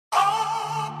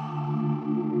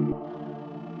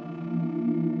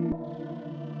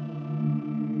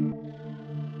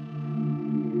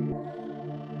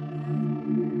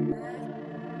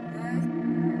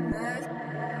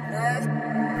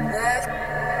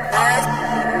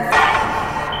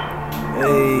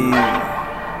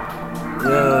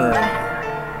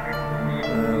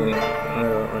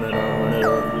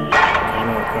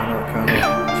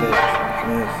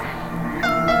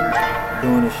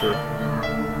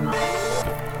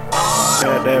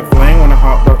Had that flame when I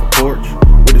hopped off the porch.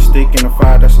 With a stick and a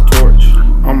fire, that's a torch.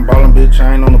 I'm ballin', bitch,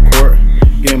 I ain't on the court.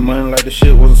 Getting money like the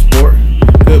shit was a sport.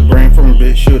 Good brain from a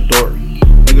bitch, she a dork.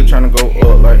 Nigga tryna go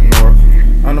up like north.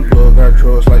 On the plug, got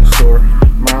drugs like the store.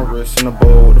 My wrist in the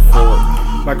bowl with a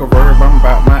fork. Like a verb, I'm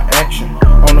about my action.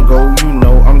 On the go, you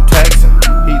know I'm taxing.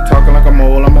 He talking like a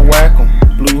mole, I'ma whack him.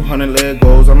 Blue 100 leg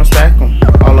goals, I'ma stack him.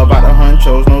 All about the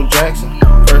hunchos, no Jackson.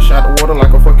 Fresh out the water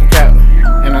like a fucking captain.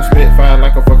 And I spit fire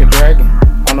like a fucking dragon.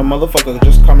 On the motherfucker,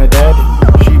 just call me daddy.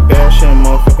 She bad, she a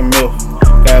motherfucking milf.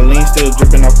 Got lean still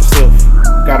dripping off the silk.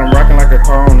 Got him rocking like a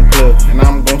car on the cliff. And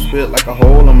I'm gon' spit like a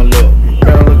hole on my lip.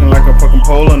 Got her looking like a fucking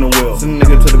pole in the wheel. Send a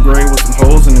nigga to the grave with some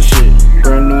holes in the shit.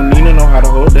 Brand new Nina know how to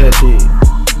hold that shit.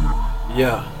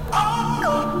 Yeah.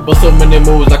 Bust so many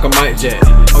moves like a mic jack.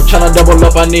 I'm tryna double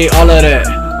up, I need all of that.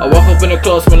 I walk up in the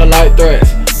club smelling like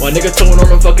threats. My nigga tone on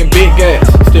the fucking big gas.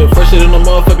 Still fresher than a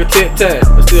motherfucking tic tac.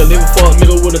 I still live a fuck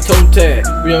nigga with a toe tag.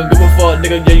 We don't give a fuck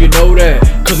nigga, yeah you know that.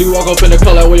 Cause we walk up in the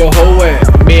club like where your hoe at.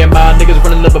 Me and my niggas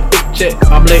running up a big check.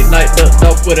 I'm late night ducked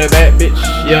off with a bad bitch.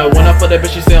 Yeah, when I fuck that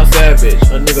bitch she sound savage.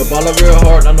 A nigga ballin' real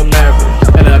hard on the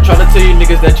average. And I try to tell you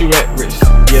niggas that you at risk.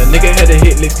 Yeah, nigga had to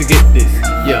hit licks to get this.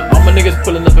 Yeah, all my niggas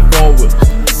pulling up in phone whips.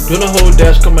 Doing a whole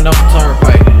dash coming off the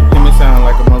turnpike. Hear me sound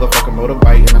like a motherfucking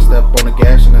motorbike. And I step on the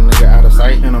gas and a nigga out of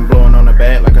sight. And I'm blowing on the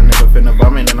bag like a nigga finna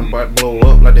vomit. And I'm about to blow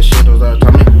up like the shit was our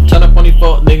tummy. Tryna funny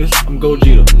fuck niggas, I'm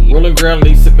Gogeta. Rolling ground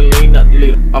leaf, sipping lean, not the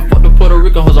leader. I fucked the Puerto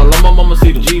Rican hoes, I love my mama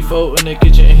see the G4 in the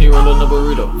kitchen and he rollin' a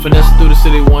burrito. Finesse through the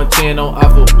city, 110 on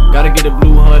Apple. Gotta get the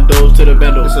blue hundos to the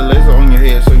bando. It's a laser on your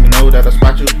head so you know that I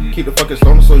spot you. Keep the fucking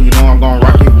stoner so you know I'm gon'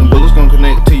 rock you. Them bullets gon'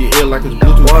 connect to your ear like it's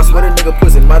Bluetooth. Boy, I swear that nigga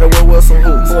pussy might as well wear some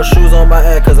hoops. 4 shoes on my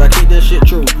ass cause I keep this shit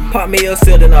true. Pop me a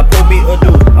cell then I pull me a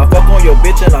dude. I fuck on your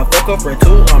bitch and I fuck her friend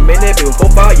too. I'm in that bitch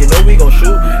with 4-5, you know we gon'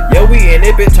 shoot. Yeah, we in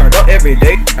that bitch turned up every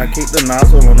day. I keep the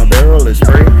nozzle on the barrel, it's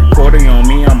spray. 40 on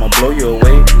me, I'ma blow you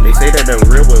away. They say that they're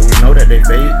real, but we know that they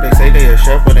fake. They say they a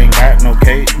chef, but ain't got no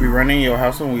cake. We run in your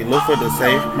house and we look for the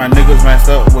safe. My niggas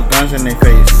masked up with guns in their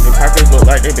face. Their pockets look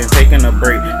like they been taking a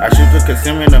break. I shoot the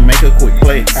consumer to make a quick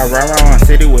play. I ride around my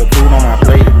city with food on my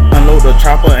plate. Unload the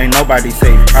chopper, ain't nobody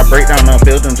safe. I break down a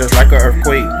building just like an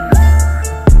earthquake.